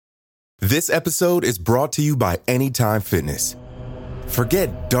This episode is brought to you by Anytime Fitness.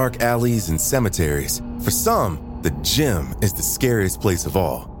 Forget dark alleys and cemeteries. For some, the gym is the scariest place of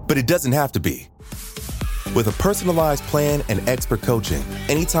all, but it doesn't have to be. With a personalized plan and expert coaching,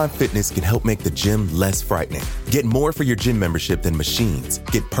 Anytime Fitness can help make the gym less frightening. Get more for your gym membership than machines.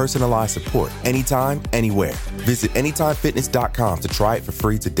 Get personalized support anytime, anywhere. Visit AnytimeFitness.com to try it for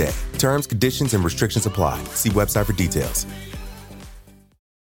free today. Terms, conditions, and restrictions apply. See website for details.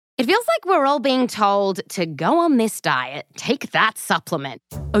 It feels like we're all being told to go on this diet, take that supplement.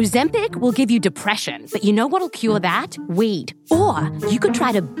 Ozempic will give you depression, but you know what'll cure that? Weed. Or you could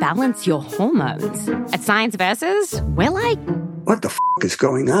try to balance your hormones. At Science Versus, we're like... What the f*** is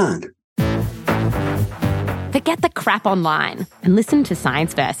going on? Forget the crap online and listen to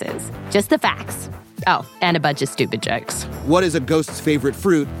Science Versus. Just the facts. Oh, and a bunch of stupid jokes. What is a ghost's favorite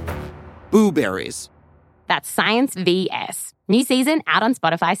fruit? Blueberries. That's Science VS. New season out on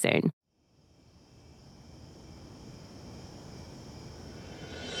Spotify soon.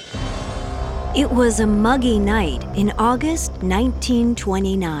 It was a muggy night in August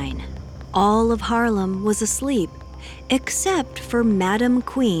 1929. All of Harlem was asleep, except for Madam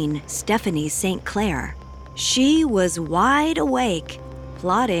Queen Stephanie St. Clair. She was wide awake,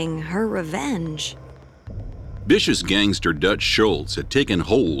 plotting her revenge. Vicious gangster Dutch Schultz had taken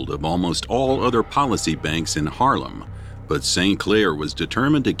hold of almost all other policy banks in Harlem, but St. Clair was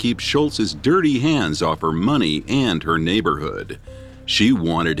determined to keep Schultz's dirty hands off her money and her neighborhood. She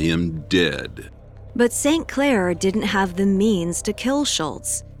wanted him dead. But St. Clair didn't have the means to kill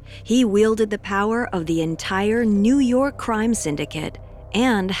Schultz. He wielded the power of the entire New York crime syndicate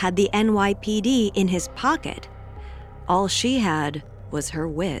and had the NYPD in his pocket. All she had was her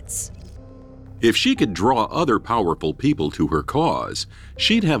wits. If she could draw other powerful people to her cause,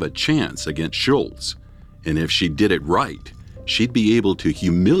 she'd have a chance against Schultz. And if she did it right, she'd be able to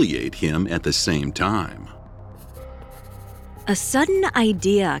humiliate him at the same time. A sudden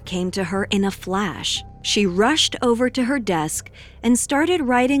idea came to her in a flash. She rushed over to her desk and started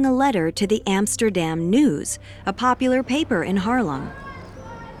writing a letter to the Amsterdam News, a popular paper in Harlem.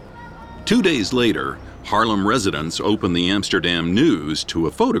 2 days later, Harlem residents opened the Amsterdam News to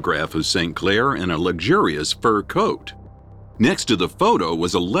a photograph of St. Clair in a luxurious fur coat. Next to the photo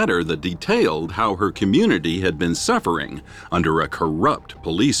was a letter that detailed how her community had been suffering under a corrupt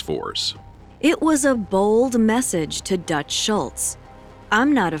police force. It was a bold message to Dutch Schultz.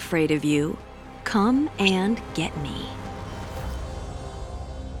 I'm not afraid of you. Come and get me.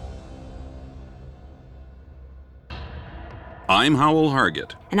 I'm Howell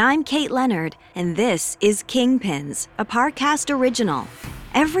Hargett. And I'm Kate Leonard, and this is Kingpins, a Parcast original.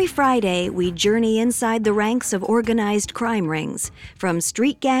 Every Friday, we journey inside the ranks of organized crime rings, from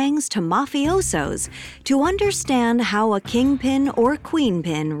street gangs to mafiosos, to understand how a kingpin or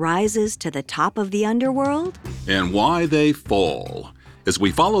queenpin rises to the top of the underworld. And why they fall. As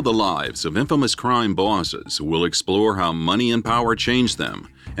we follow the lives of infamous crime bosses, we'll explore how money and power changed them,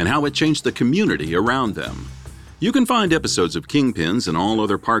 and how it changed the community around them. You can find episodes of Kingpins and all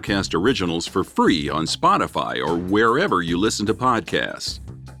other Parcast originals for free on Spotify or wherever you listen to podcasts.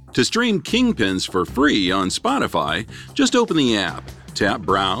 To stream Kingpins for free on Spotify, just open the app, tap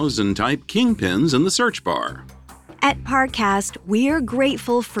Browse, and type Kingpins in the search bar. At Parcast, we're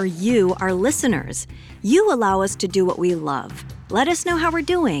grateful for you, our listeners. You allow us to do what we love. Let us know how we're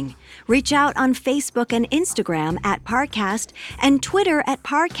doing. Reach out on Facebook and Instagram at Parcast and Twitter at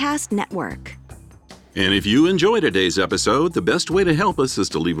Parcast Network. And if you enjoy today's episode, the best way to help us is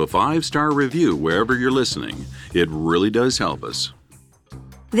to leave a 5-star review wherever you're listening. It really does help us.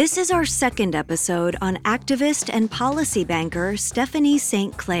 This is our second episode on activist and policy banker Stephanie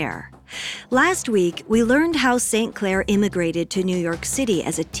St. Clair. Last week, we learned how St. Clair immigrated to New York City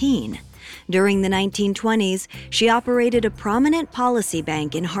as a teen. During the 1920s, she operated a prominent policy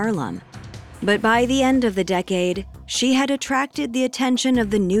bank in Harlem. But by the end of the decade, she had attracted the attention of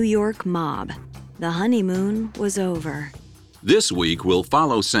the New York mob. The honeymoon was over. This week, we'll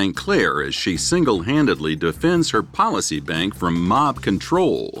follow St. Clair as she single-handedly defends her policy bank from mob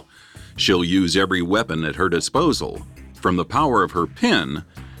control. She'll use every weapon at her disposal, from the power of her pen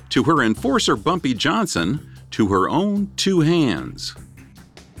to her enforcer Bumpy Johnson to her own 2 hands.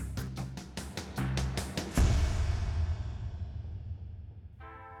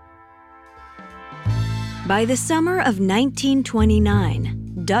 By the summer of 1929,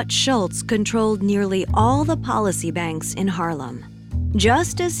 Dutch Schultz controlled nearly all the policy banks in Harlem.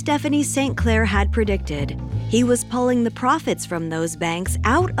 Just as Stephanie St. Clair had predicted, he was pulling the profits from those banks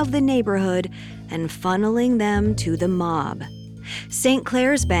out of the neighborhood and funneling them to the mob. St.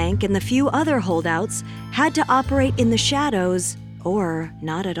 Clair's bank and the few other holdouts had to operate in the shadows or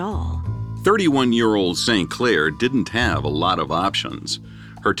not at all. 31-year-old St. Clair didn't have a lot of options.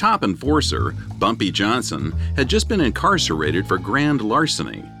 Her top enforcer, Bumpy Johnson, had just been incarcerated for grand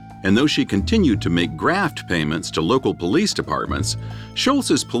larceny. And though she continued to make graft payments to local police departments,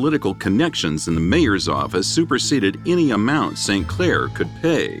 Schultz's political connections in the mayor's office superseded any amount St. Clair could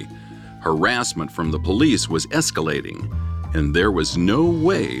pay. Harassment from the police was escalating, and there was no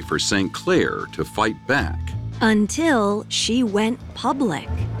way for St. Clair to fight back. Until she went public.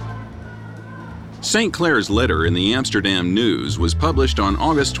 St. Clair's letter in the Amsterdam News was published on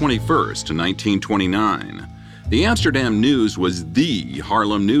August 21st, 1929. The Amsterdam News was the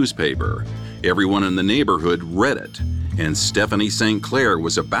Harlem newspaper. Everyone in the neighborhood read it, and Stephanie St. Clair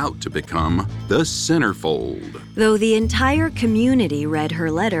was about to become the centerfold. Though the entire community read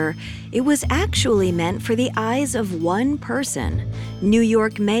her letter, it was actually meant for the eyes of one person, New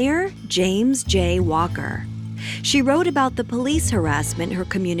York Mayor James J. Walker. She wrote about the police harassment her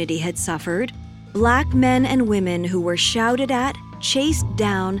community had suffered, Black men and women who were shouted at, chased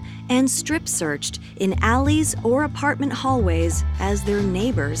down, and strip-searched in alleys or apartment hallways as their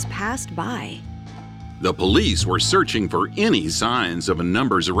neighbors passed by. The police were searching for any signs of a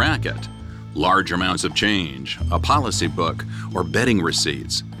numbers racket. Large amounts of change, a policy book, or betting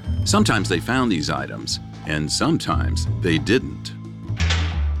receipts. Sometimes they found these items, and sometimes they didn't.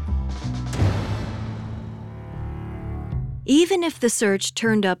 Even if the search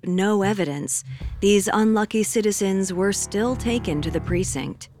turned up no evidence, these unlucky citizens were still taken to the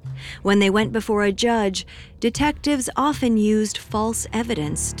precinct. When they went before a judge, detectives often used false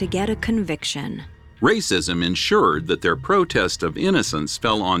evidence to get a conviction. Racism ensured that their protest of innocence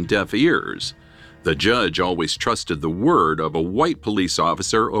fell on deaf ears. The judge always trusted the word of a white police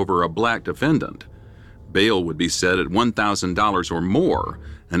officer over a black defendant. Bail would be set at $1,000 or more,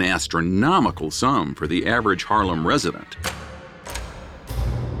 an astronomical sum for the average Harlem resident.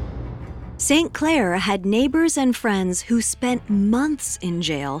 St. Clair had neighbors and friends who spent months in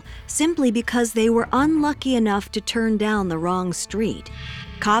jail simply because they were unlucky enough to turn down the wrong street.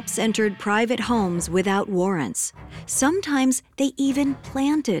 Cops entered private homes without warrants. Sometimes they even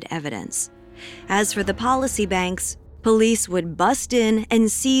planted evidence. As for the policy banks, police would bust in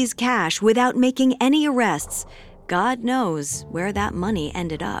and seize cash without making any arrests. God knows where that money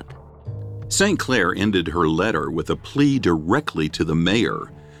ended up. St. Clair ended her letter with a plea directly to the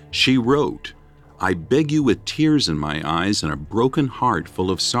mayor. She wrote, "I beg you with tears in my eyes and a broken heart full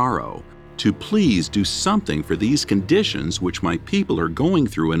of sorrow, to please do something for these conditions which my people are going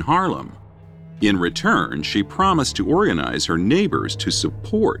through in Harlem." In return, she promised to organize her neighbors to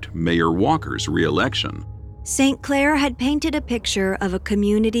support Mayor Walker's re-election. St. Clair had painted a picture of a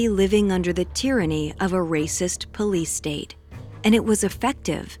community living under the tyranny of a racist police state. And it was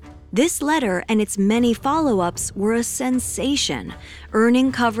effective. This letter and its many follow-ups were a sensation,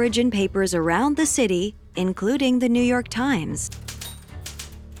 earning coverage in papers around the city, including the New York Times.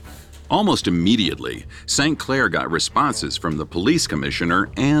 Almost immediately, St. Clair got responses from the police commissioner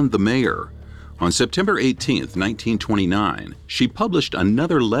and the mayor. On September 18, 1929, she published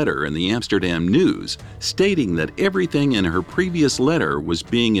another letter in the Amsterdam News stating that everything in her previous letter was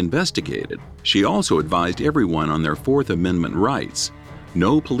being investigated. She also advised everyone on their Fourth Amendment rights.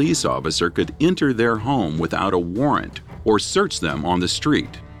 No police officer could enter their home without a warrant or search them on the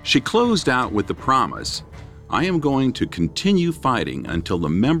street. She closed out with the promise, "I am going to continue fighting until the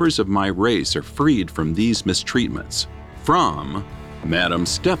members of my race are freed from these mistreatments." From Madam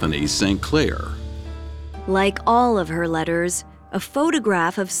Stephanie St. Clair. Like all of her letters, a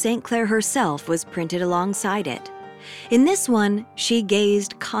photograph of St. Clair herself was printed alongside it. In this one, she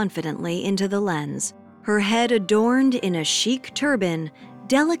gazed confidently into the lens, her head adorned in a chic turban,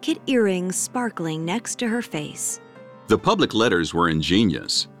 delicate earrings sparkling next to her face. The public letters were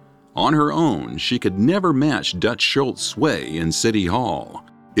ingenious. On her own, she could never match Dutch Schultz's sway in City Hall.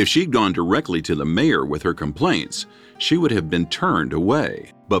 If she'd gone directly to the mayor with her complaints, she would have been turned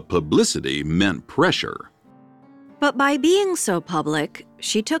away. But publicity meant pressure. But by being so public,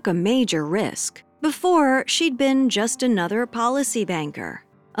 she took a major risk. Before, she'd been just another policy banker,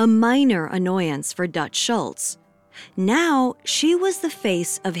 a minor annoyance for Dutch Schultz. Now, she was the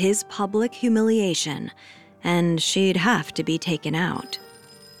face of his public humiliation, and she'd have to be taken out.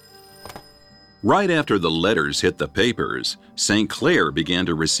 Right after the letters hit the papers, St. Clair began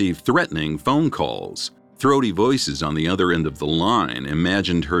to receive threatening phone calls. Throaty voices on the other end of the line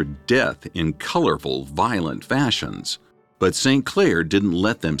imagined her death in colorful, violent fashions. But St. Clair didn't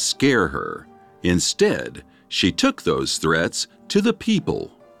let them scare her. Instead, she took those threats to the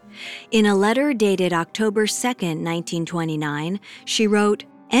people. In a letter dated October 2, 1929, she wrote,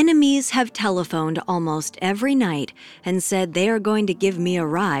 Enemies have telephoned almost every night and said they are going to give me a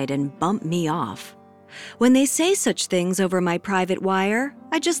ride and bump me off. When they say such things over my private wire,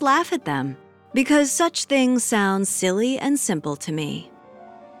 I just laugh at them, because such things sound silly and simple to me.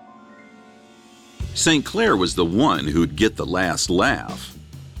 St. Clair was the one who'd get the last laugh.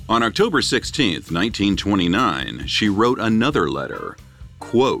 On October 16, 1929, she wrote another letter.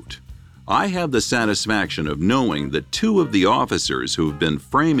 Quote, I have the satisfaction of knowing that 2 of the officers who have been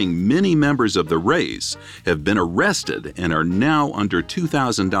framing many members of the race have been arrested and are now under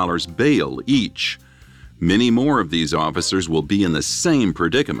 $2,000 bail each. Many more of these officers will be in the same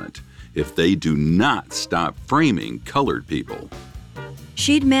predicament if they do not stop framing colored people.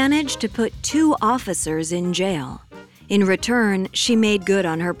 She'd managed to put 2 officers in jail. In return, she made good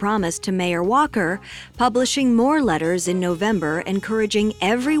on her promise to Mayor Walker, publishing more letters in November encouraging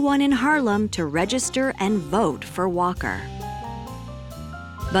everyone in Harlem to register and vote for Walker.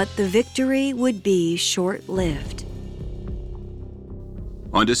 But the victory would be short-lived.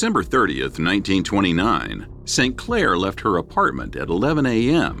 On December 30th, 1929, St. Clair left her apartment at 11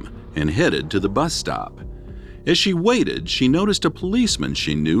 a.m. and headed to the bus stop. As she waited, she noticed a policeman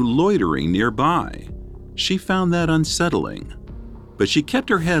she knew loitering nearby. She found that unsettling, but she kept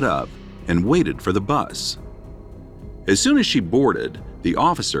her head up and waited for the bus. As soon as she boarded, the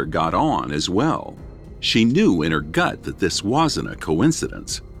officer got on as well. She knew in her gut that this wasn't a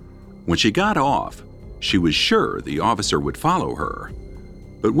coincidence. When she got off, she was sure the officer would follow her.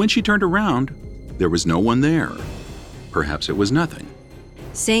 But when she turned around, there was no one there. Perhaps it was nothing.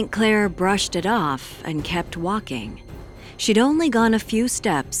 St. Clair brushed it off and kept walking. She'd only gone a few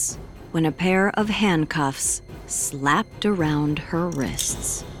steps when a pair of handcuffs slapped around her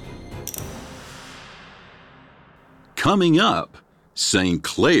wrists. Coming up, St.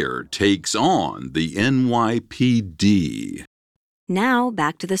 Clair takes on the NYPD. Now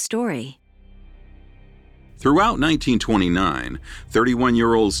back to the story. Throughout 1929,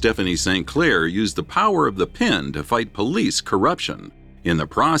 31-year-old Stephanie St. Clair used the power of the pen to fight police corruption. In the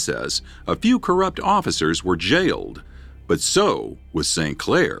process, a few corrupt officers were jailed, but so was St.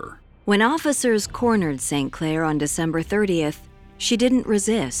 Clair. When officers cornered St. Clair on December 30th, she didn't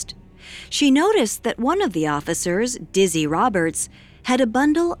resist. She noticed that one of the officers, Dizzy Roberts, had a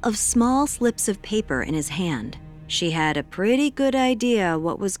bundle of small slips of paper in his hand. She had a pretty good idea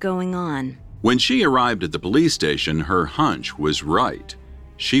what was going on. When she arrived at the police station, her hunch was right.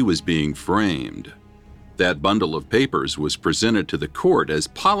 She was being framed. That bundle of papers was presented to the court as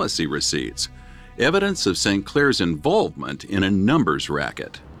policy receipts, evidence of St. Clair's involvement in a numbers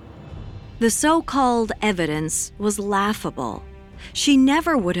racket. The so-called evidence was laughable. She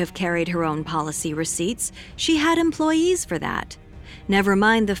never would have carried her own policy receipts. She had employees for that. Never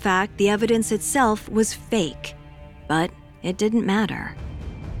mind the fact the evidence itself was fake. But it didn't matter.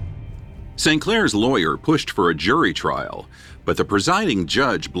 St. Clair's lawyer pushed for a jury trial, but the presiding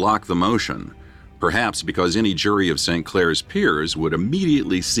judge blocked the motion, perhaps because any jury of St. Clair's peers would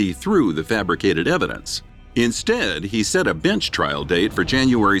immediately see through the fabricated evidence. Instead, he set a bench trial date for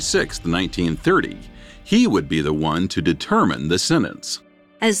January 6, 1930. He would be the one to determine the sentence.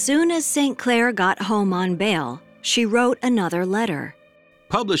 As soon as St. Clair got home on bail, she wrote another letter.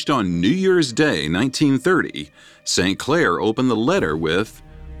 Published on New Year's Day, 1930, St. Clair opened the letter with,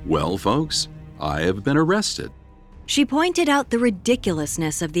 "Well, folks, I have been arrested." She pointed out the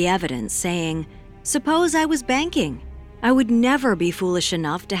ridiculousness of the evidence, saying, "Suppose I was banking. I would never be foolish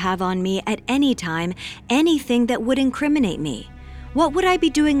enough to have on me at any time anything that would incriminate me. What would I be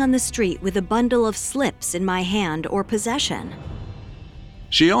doing on the street with a bundle of slips in my hand or possession?"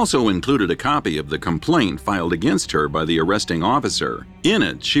 She also included a copy of the complaint filed against her by the arresting officer. In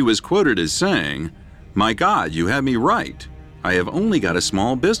it, she was quoted as saying, "My God, you have me right. I have only got a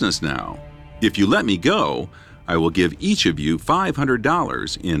small business now. If you let me go, I will give each of you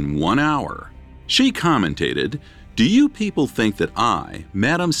 $500 in 1 hour." She commented, "Do you people think that I,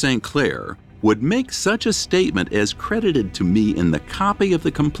 Madame St. Clair, would make such a statement as credited to me in the copy of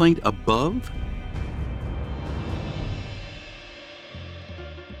the complaint above?"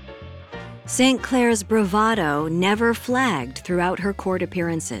 St. Clair's bravado never flagged throughout her court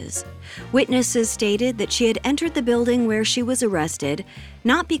appearances. Witnesses stated that she had entered the building where she was arrested,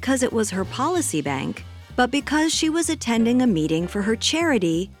 not because it was her policy bank, but because she was attending a meeting for her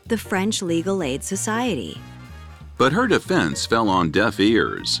charity, the French Legal Aid Society. But her defense fell on deaf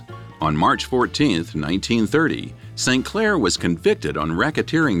ears. On March 14, 1930, St. Clair was convicted on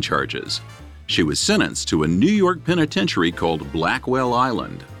racketeering charges. She was sentenced to a New York penitentiary called Blackwell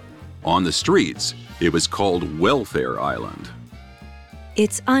Island. On the streets, it was called Welfare Island.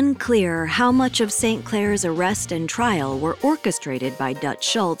 It's unclear how much of St. Clair's arrest and trial were orchestrated by Dutch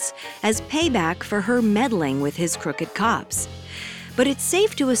Schultz as payback for her meddling with his crooked cops. But it's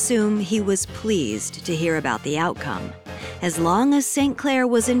safe to assume he was pleased to hear about the outcome. As long as St. Clair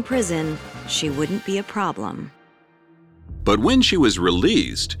was in prison, she wouldn't be a problem. But when she was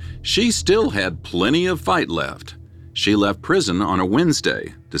released, she still had plenty of fight left. She left prison on a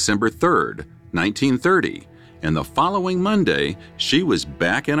Wednesday, December 3rd, 1930, and the following Monday, she was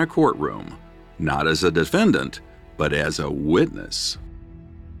back in a courtroom, not as a defendant, but as a witness.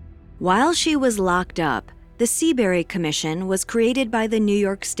 While she was locked up, the Seabury Commission was created by the New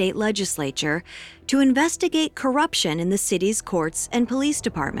York State Legislature to investigate corruption in the city's courts and police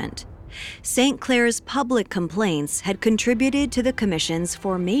department. St. Clair's public complaints had contributed to the commission's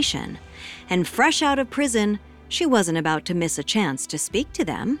formation, and fresh out of prison, she wasn't about to miss a chance to speak to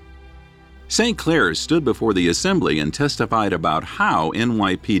them. St. Clair stood before the assembly and testified about how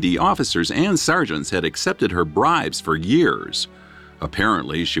NYPD officers and sergeants had accepted her bribes for years.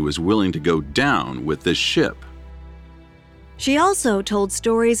 Apparently, she was willing to go down with this ship. She also told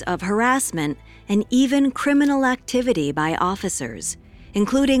stories of harassment and even criminal activity by officers,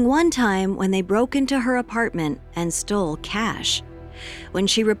 including one time when they broke into her apartment and stole cash. When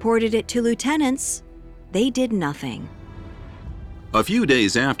she reported it to lieutenants, they did nothing. A few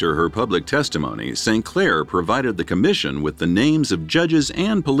days after her public testimony, St. Clair provided the commission with the names of judges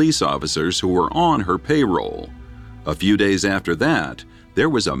and police officers who were on her payroll. A few days after that, there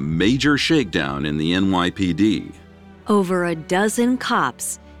was a major shakedown in the NYPD. Over a dozen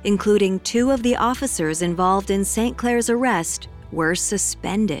cops, including 2 of the officers involved in St. Clair's arrest, were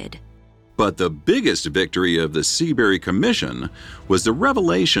suspended. But the biggest victory of the Seabury Commission was the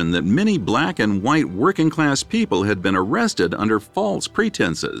revelation that many black and white working-class people had been arrested under false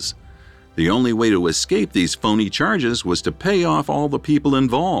pretenses. The only way to escape these phony charges was to pay off all the people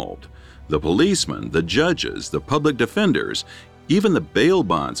involved: the policemen, the judges, the public defenders, even the bail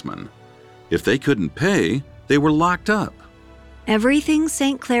bondsmen. If they couldn't pay, they were locked up. Everything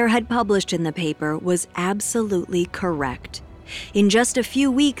St. Clair had published in the paper was absolutely correct. In just a few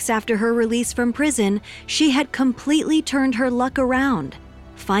weeks after her release from prison, she had completely turned her luck around.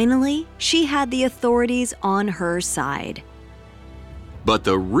 Finally, she had the authorities on her side. But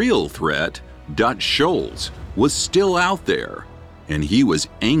the real threat, Dutch Schultz, was still out there, and he was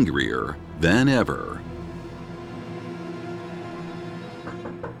angrier than ever.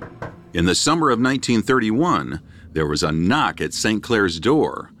 In the summer of 1931, there was a knock at St. Clair's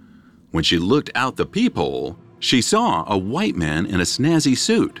door. When she looked out the peephole, she saw a white man in a snazzy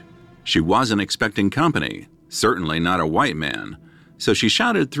suit. She wasn't expecting company, certainly not a white man, so she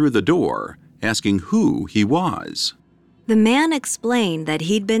shouted through the door, asking who he was. The man explained that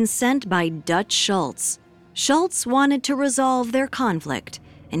he'd been sent by Dutch Schultz. Schultz wanted to resolve their conflict,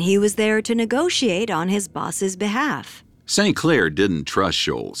 and he was there to negotiate on his boss's behalf. St. Clair didn't trust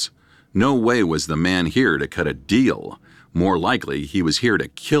Schultz. No way was the man here to cut a deal. More likely, he was here to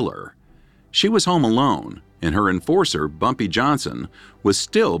kill her. She was home alone, and her enforcer, Bumpy Johnson, was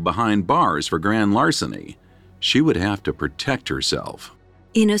still behind bars for grand larceny. She would have to protect herself.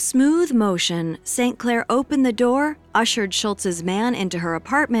 In a smooth motion, St. Clair opened the door, ushered Schultz's man into her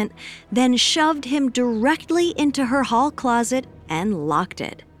apartment, then shoved him directly into her hall closet and locked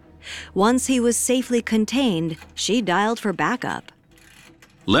it. Once he was safely contained, she dialed for backup.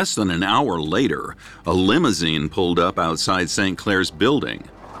 Less than an hour later, a limousine pulled up outside St. Clair's building.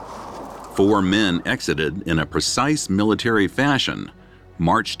 4 men exited in a precise military fashion,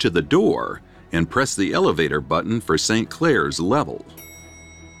 marched to the door, and pressed the elevator button for St. Clair's level.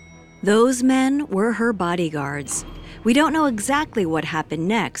 Those men were her bodyguards. We don't know exactly what happened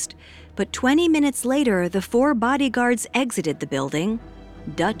next, but 20 minutes later, the 4 bodyguards exited the building.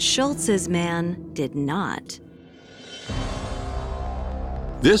 Dutch Schultz's man did not.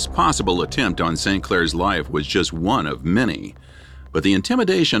 This possible attempt on St. Clair's life was just one of many, but the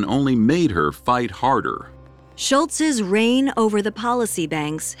intimidation only made her fight harder. Schultz's reign over the policy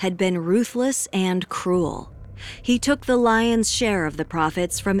banks had been ruthless and cruel. He took the lion's share of the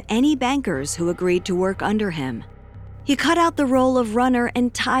profits from any bankers who agreed to work under him. He cut out the role of runner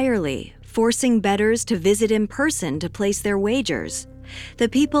entirely, forcing bettors to visit in person to place their wagers. The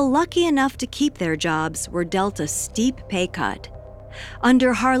people lucky enough to keep their jobs were dealt a steep pay cut.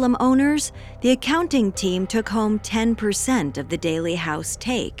 Under Harlem owners, the accounting team took home 10% of the daily house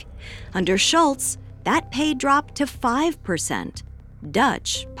take. Under Schultz, that pay dropped to 5%.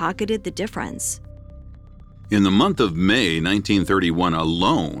 Dutch pocketed the difference. In the month of May 1931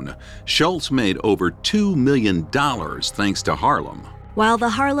 alone, Schultz made over $2 million thanks to Harlem. While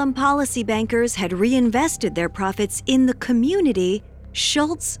the Harlem policy bankers had reinvested their profits in the community,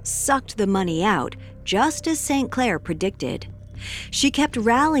 Schultz sucked the money out, just as St. Clair predicted. She kept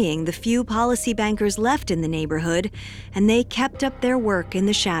rallying the few policy bankers left in the neighborhood, and they kept up their work in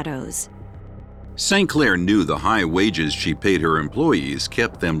the shadows. St. Clair knew the high wages she paid her employees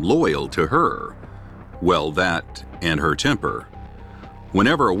kept them loyal to her. Well, that and her temper.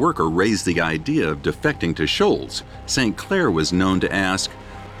 Whenever a worker raised the idea of defecting to Schultz, St. Clair was known to ask,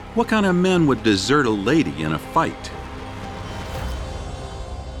 "What kind of men would desert a lady in a fight?"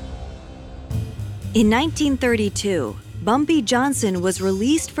 In 1932, Bumpy Johnson was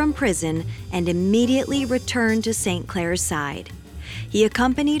released from prison and immediately returned to St. Clair's side. He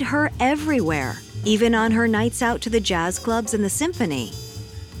accompanied her everywhere, even on her nights out to the jazz clubs and the symphony.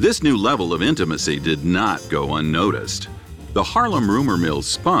 This new level of intimacy did not go unnoticed. The Harlem rumor mill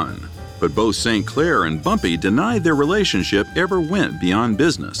spun, but both St. Clair and Bumpy denied their relationship ever went beyond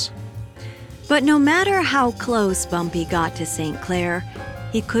business. But no matter how close Bumpy got to St. Clair,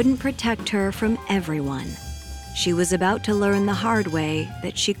 he couldn't protect her from everyone. She was about to learn the hard way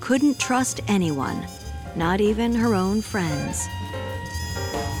that she couldn't trust anyone, not even her own friends.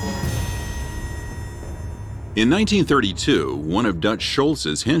 In 1932, one of Dutch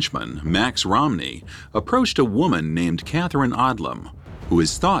Schultz's henchmen, Max Romney, approached a woman named Catherine Odlum, who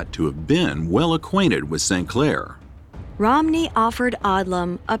is thought to have been well acquainted with St. Clair. Romney offered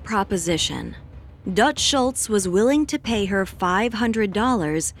Odlum a proposition. Dutch Schultz was willing to pay her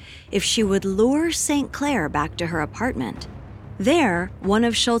 $500 if she would lure St. Clair back to her apartment. There, one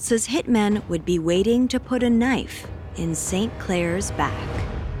of Schultz's hitmen would be waiting to put a knife in St. Clair's back.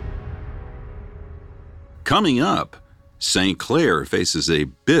 Coming up, St. Clair faces a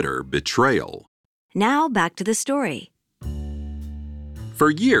bitter betrayal. Now back to the story. For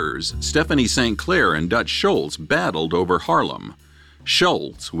years, Stephanie St. Clair and Dutch Schultz battled over Harlem.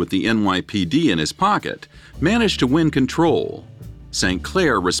 Schultz, with the NYPD in his pocket, managed to win control. St.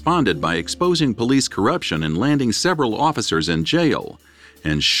 Clair responded by exposing police corruption and landing several officers in jail.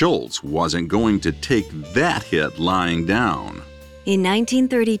 And Schultz wasn't going to take that hit lying down. In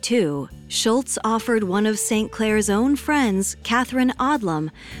 1932, Schultz offered one of St. Clair's own friends, Catherine Odlum,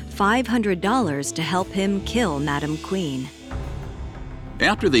 $500 to help him kill Madam Queen.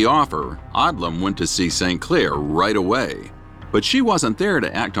 After the offer, Odlum went to see St. Clair right away. But she wasn't there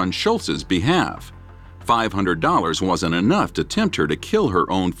to act on Schultz's behalf. $500 wasn't enough to tempt her to kill her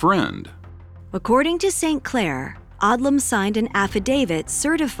own friend. According to St. Clair, Odlum signed an affidavit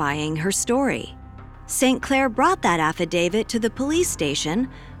certifying her story. St. Clair brought that affidavit to the police station,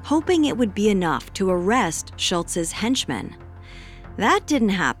 hoping it would be enough to arrest Schultz's henchmen. That didn't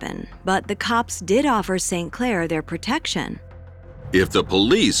happen, but the cops did offer St. Clair their protection. If the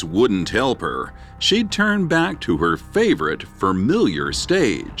police wouldn't help her, she'd turn back to her favorite, familiar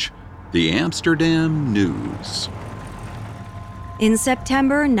stage, the Amsterdam News. In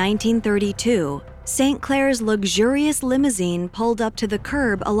September 1932, St. Clair's luxurious limousine pulled up to the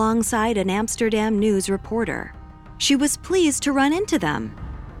curb alongside an Amsterdam News reporter. She was pleased to run into them.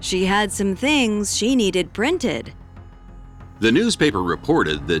 She had some things she needed printed. The newspaper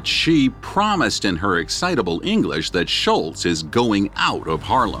reported that she promised in her excitable English that Schultz is going out of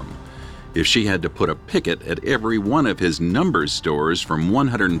Harlem. If she had to put a picket at every one of his number stores from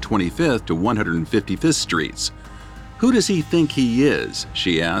 125th to 155th Streets. "Who does he think he is?"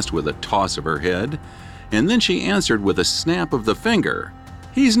 she asked with a toss of her head. And then she answered with a snap of the finger,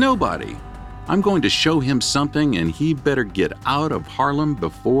 "He's nobody. I'm going to show him something, and he better get out of Harlem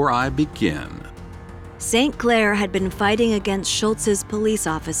before I begin." St. Clair had been fighting against Schultz's police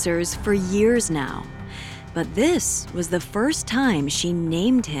officers for years now, but this was the first time she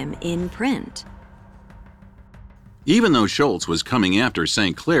named him in print. Even though Schultz was coming after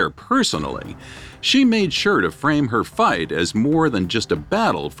St. Clair personally, she made sure to frame her fight as more than just a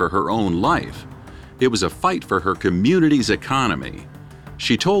battle for her own life. It was a fight for her community's economy.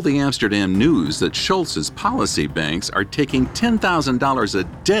 She told the Amsterdam News that Schultz's policy banks are taking $10,000 a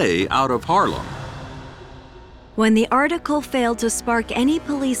day out of Harlem. When the article failed to spark any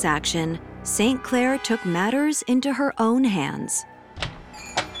police action, St. Clair took matters into her own hands.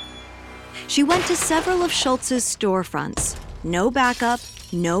 She went to several of Schultz's storefronts, no backup,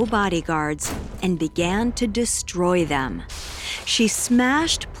 no bodyguards, and began to destroy them. She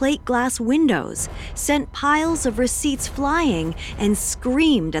smashed plate glass windows, sent piles of receipts flying, and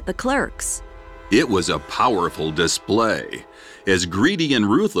screamed at the clerks. It was a powerful display. As greedy and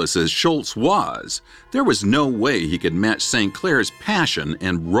ruthless as Schultz was, there was no way he could match St. Clair's passion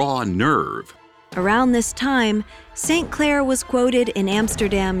and raw nerve. Around this time, St. Clair was quoted in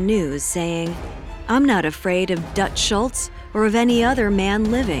Amsterdam News saying, "I'm not afraid of Dutch Schultz or of any other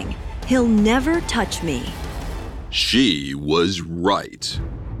man living. He'll never touch me." She was right.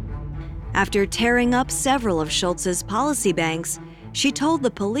 After tearing up several of Schultz's policy banks, she told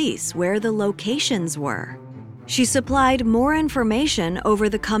the police where the locations were. She supplied more information over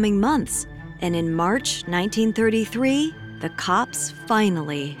the coming months, and in March 1933, the cops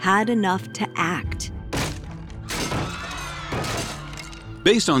finally had enough to act.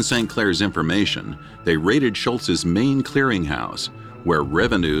 Based on St. Clair's information, they raided Schultz's main clearinghouse, where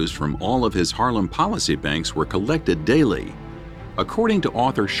revenues from all of his Harlem policy banks were collected daily. According to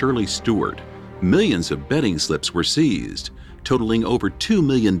author Shirley Stewart, millions of betting slips were seized, totaling over $2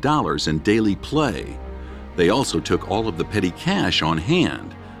 million in daily play. They also took all of the petty cash on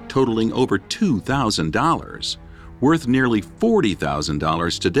hand, totaling over $2,000, worth nearly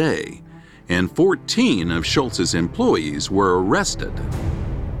 $40,000 today, and 14 of Schultz's employees were arrested.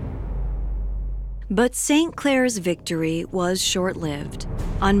 But St. Clair's victory was short-lived.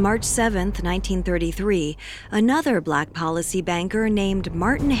 On March 7, 1933, another black policy banker named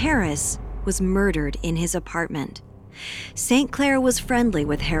Martin Harris was murdered in his apartment. St. Clair was friendly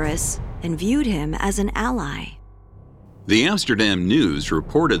with Harris and viewed him as an ally. The Amsterdam News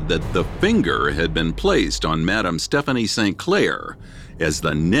reported that the finger had been placed on Madame Stephanie St. Clair as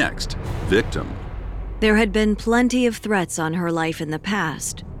the next victim. There had been plenty of threats on her life in the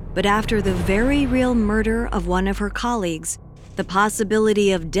past, but after the very real murder of one of her colleagues, the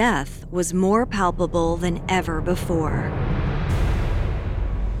possibility of death was more palpable than ever before.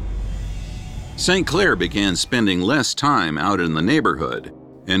 St. Clair began spending less time out in the neighborhood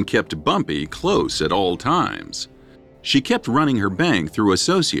and kept Bumpy close at all times. She kept running her bank through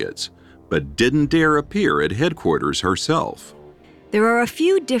associates, but didn't dare appear at headquarters herself. There are a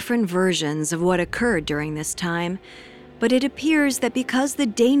few different versions of what occurred during this time, but it appears that because the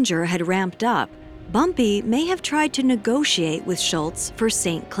danger had ramped up, Bumpy may have tried to negotiate with Schultz for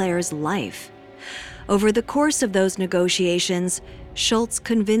St. Clair's life. Over the course of those negotiations, Schultz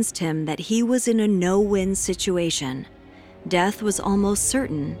convinced him that he was in a no-win situation. Death was almost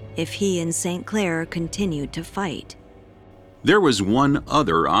certain if he and St. Clair continued to fight. There was one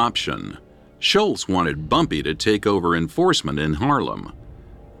other option. Schultz wanted Bumpy to take over enforcement in Harlem.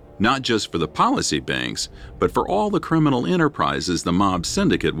 Not just for the policy banks, but for all the criminal enterprises the mob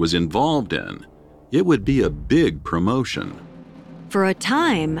syndicate was involved in. It would be a big promotion. For a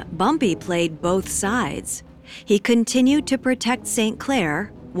time, Bumpy played both sides. He continued to protect St.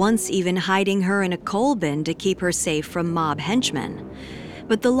 Clair, once even hiding her in a coal bin to keep her safe from mob henchmen.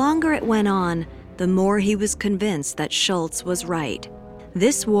 But the longer it went on, the more he was convinced that Schultz was right.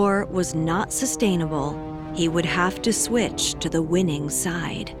 This war was not sustainable. He would have to switch to the winning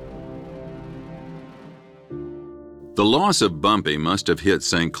side. The loss of Bumpy must have hit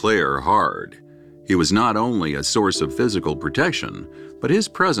St. Clair hard. He was not only a source of physical protection, but his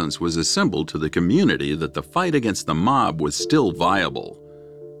presence was a symbol to the community that the fight against the mob was still viable.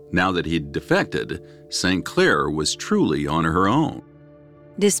 Now that he'd defected, St. Clair was truly on her own.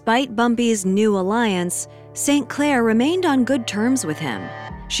 Despite Bumpy's new alliance, St. Clair remained on good terms with him.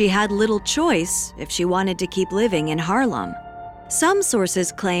 She had little choice if she wanted to keep living in Harlem. Some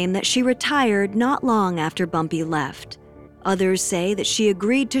sources claim that she retired not long after Bumpy left. Others say that she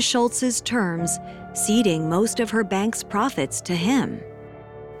agreed to Schultz's terms, ceding most of her bank's profits to him.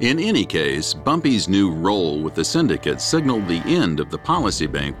 In any case, Bumpy's new role with the syndicate signaled the end of the policy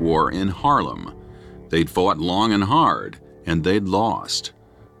bank war in Harlem. They'd fought long and hard, and they'd lost.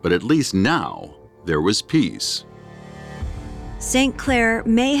 But at least now, there was peace. St. Clair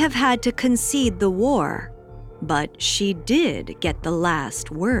may have had to concede the war, but she did get the last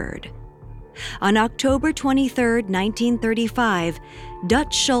word. On October 23, 1935,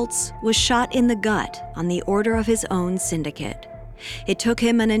 Dutch Schultz was shot in the gut on the order of his own syndicate. It took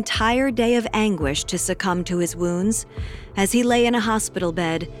him an entire day of anguish to succumb to his wounds. As he lay in a hospital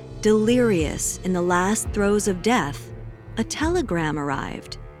bed, delirious in the last throes of death, a telegram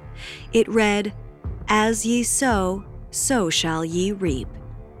arrived. It read, "As ye sow, so shall ye reap."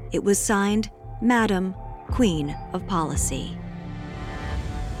 It was signed, Madam, Queen of Policy.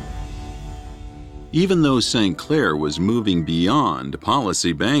 Even though St. Clair was moving beyond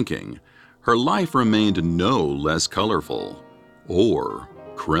policy banking, her life remained no less colorful or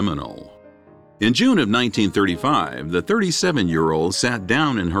criminal. In June of 1935, the 37-year-old sat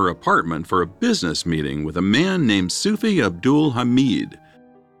down in her apartment for a business meeting with a man named Sufi Abdul Hamid.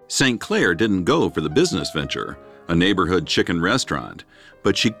 St. Clair didn't go for the business venture, a neighborhood chicken restaurant,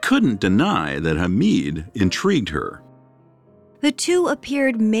 but she couldn't deny that Hamid intrigued her. The two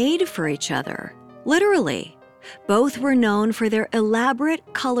appeared made for each other, literally. Both were known for their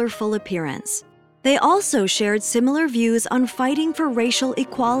elaborate, colorful appearance. They also shared similar views on fighting for racial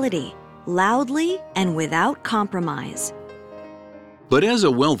equality. loudly and without compromise. But as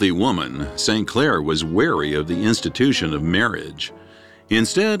a wealthy woman, St. Clair was wary of the institution of marriage.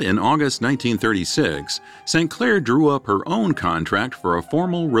 Instead, in August 1936, St. Clair drew up her own contract for a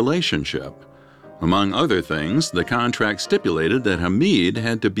formal relationship. Among other things, the contract stipulated that Hamid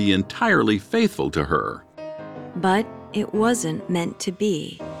had to be entirely faithful to her. But it wasn't meant to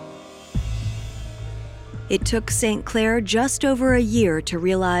be. It took St. Clair just over a year to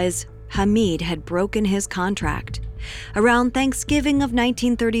realize Hamid had broken his contract. Around Thanksgiving of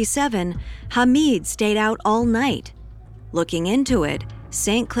 1937, Hamid stayed out all night. Looking into it,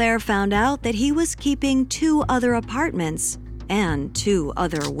 St. Clair found out that he was keeping 2 other apartments and 2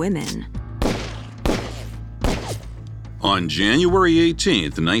 other women. On January 18,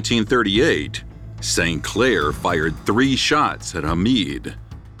 1938, St. Clair fired 3 shots at Hamid.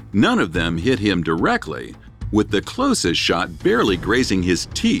 None of them hit him directly, with the closest shot barely grazing his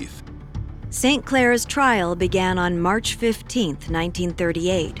teeth. St. Clair's trial began on March 15,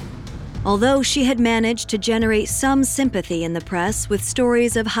 1938. Although she had managed to generate some sympathy in the press with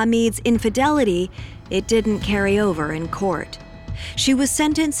stories of Hamid's infidelity, it didn't carry over in court. She was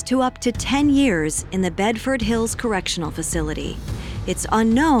sentenced to up to 10 years in the Bedford Hills Correctional Facility. It's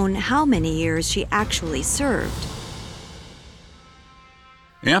unknown how many years she actually served.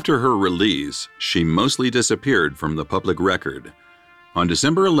 After her release, she mostly disappeared from the public record. On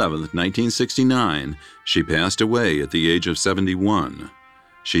December 11, 1969, she passed away at the age of 71.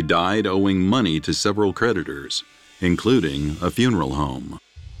 She died owing money to several creditors, including a funeral home.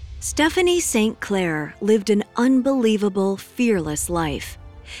 Stephanie St. Clair lived an unbelievable, fearless life.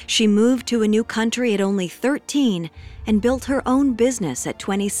 She moved to a new country at only 13 and built her own business at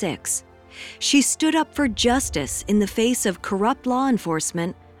 26. She stood up for justice in the face of corrupt law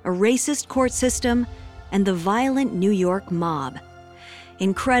enforcement, a racist court system, and the violent New York mob.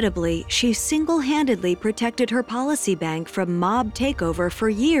 Incredibly, she single-handedly protected her policy bank from mob takeover for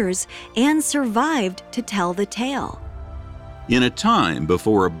years and survived to tell the tale. In a time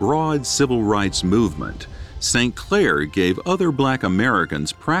before a broad civil rights movement, St. Clair gave other Black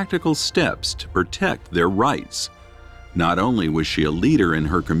Americans practical steps to protect their rights. Not only was she a leader in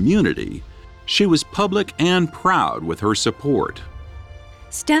her community, she was public and proud with her support.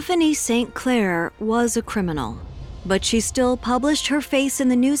 Stephanie St. Clair was a criminal, but she still published her face in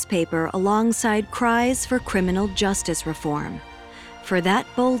the newspaper alongside cries for criminal justice reform. For that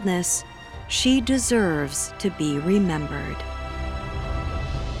boldness, she deserves to be remembered.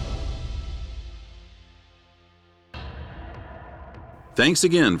 Thanks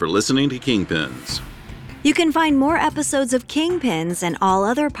again for listening to Kingpins. You can find more episodes of Kingpins and all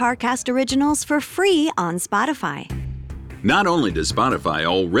other Parcast originals for free on Spotify. Not only does Spotify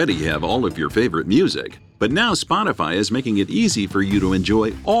already have all of your favorite music, but now Spotify is making it easy for you to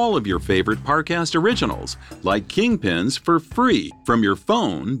enjoy all of your favorite Parcast originals, like Kingpins, for free from your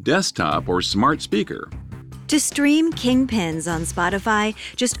phone, desktop, or smart speaker. To stream Kingpins on Spotify,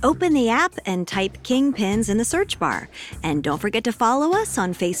 just open the app and type Kingpins in the search bar. And don't forget to follow us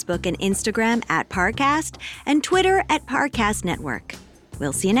on Facebook and Instagram at Parcast and Twitter at Parcast Network.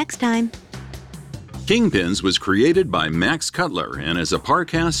 We'll see you next time. Kingpins was created by Max Cutler and is a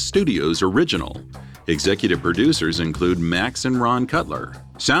Parcast Studios original. Executive producers include Max and Ron Cutler.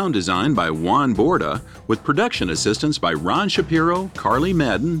 Sound design by Juan Borda, with production assistance by Ron Shapiro, Carly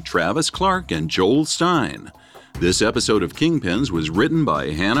Madden, Travis Clark, and Joel Stein. This episode of Kingpins was written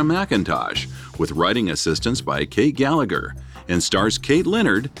by Hannah McIntosh, with writing assistance by Kate Gallagher, and stars Kate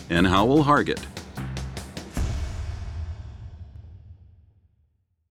Leonard and Howell Hargett.